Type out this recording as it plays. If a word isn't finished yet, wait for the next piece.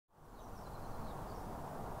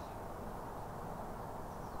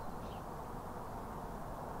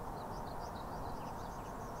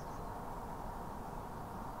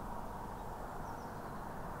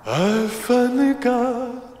I finally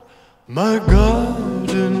got my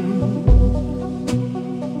garden,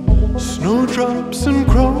 snowdrops and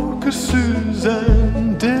crocuses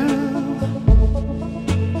and dill.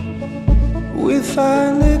 We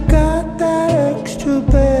finally got that extra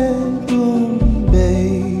bedroom,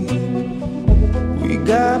 babe. We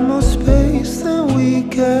got more space than we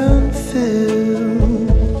can fill,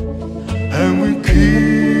 and we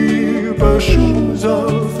keep our shoes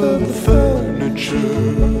off of the furniture,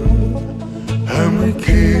 and we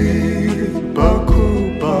keep our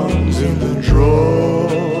coupons in the drawer,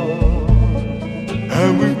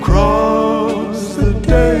 and we cross the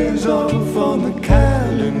days off on the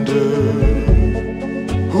calendar.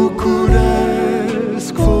 Who could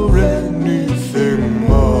ask for anything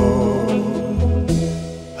more?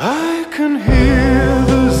 I can hear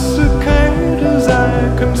the cicadas,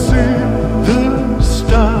 I can see the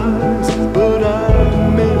stars, but I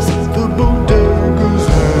miss the bodegas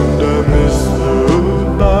and I miss the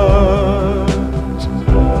bars.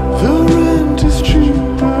 The rent is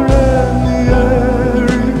cheaper and the air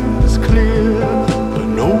is clear, but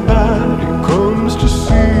nobody comes to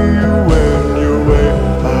see you when you're way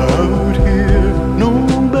out here.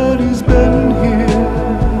 Nobody's been here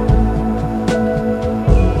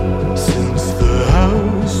since the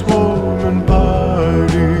housewarming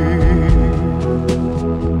party.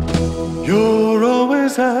 You're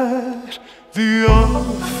always at the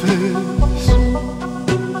office,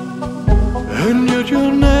 and yet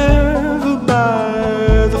you're never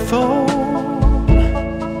by the phone.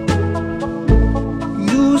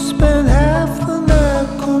 you spend half the night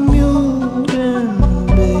commuting,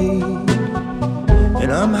 babe,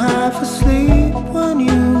 and I'm half asleep when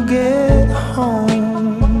you get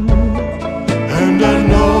home. And I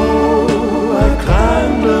know I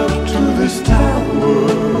climbed up to this tower,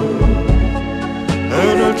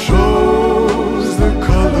 and I chose the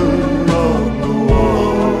color on the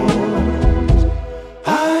walls. I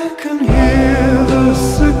can hear the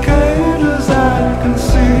cicadas, I can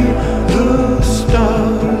see the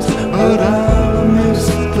stars, but I miss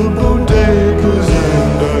the bodegas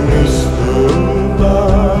and I miss the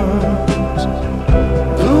bars.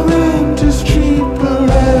 The rent is cheaper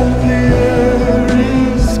and the air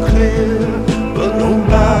is clear, but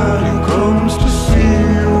nobody comes to see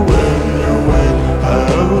you when you're way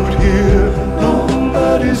out here.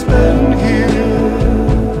 Nobody's been here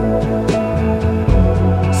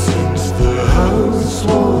since the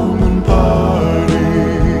housewarming party,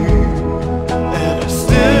 and I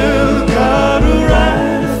still gotta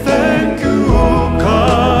write a thank you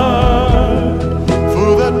card for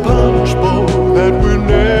that punch bowl that we're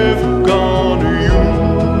never gonna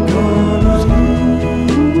use.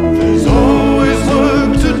 There's always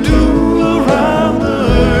work to do around the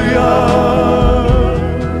yard.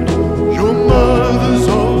 Your mother's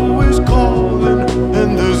always calling, and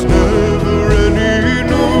there's never any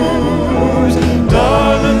news.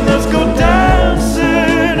 Darling, let's go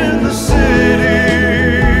dancing in the city.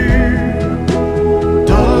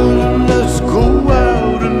 Darling, let's go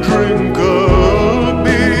out and drink a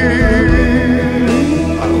beer.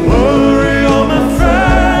 I worry all my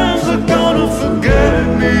friends are gonna forget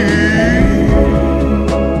me.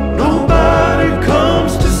 Nobody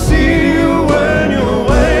comes to see you when you're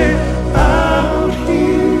way out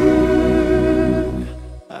here.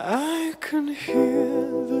 I can hear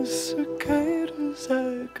the cicadas,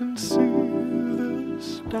 I can see the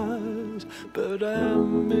stars, but I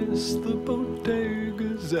miss the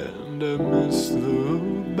bodegas and I miss the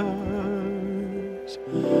bars.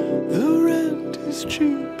 The rent is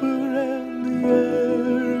cheaper and the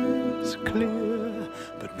air is clear,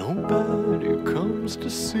 but nobody comes to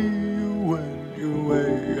see you when you're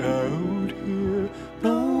way out here.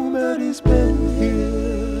 Nobody's been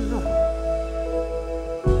here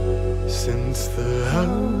since the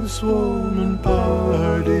housewarming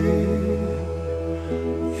party.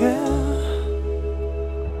 Yeah,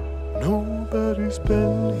 nobody's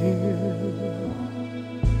been here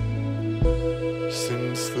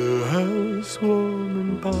since the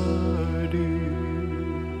housewarming party.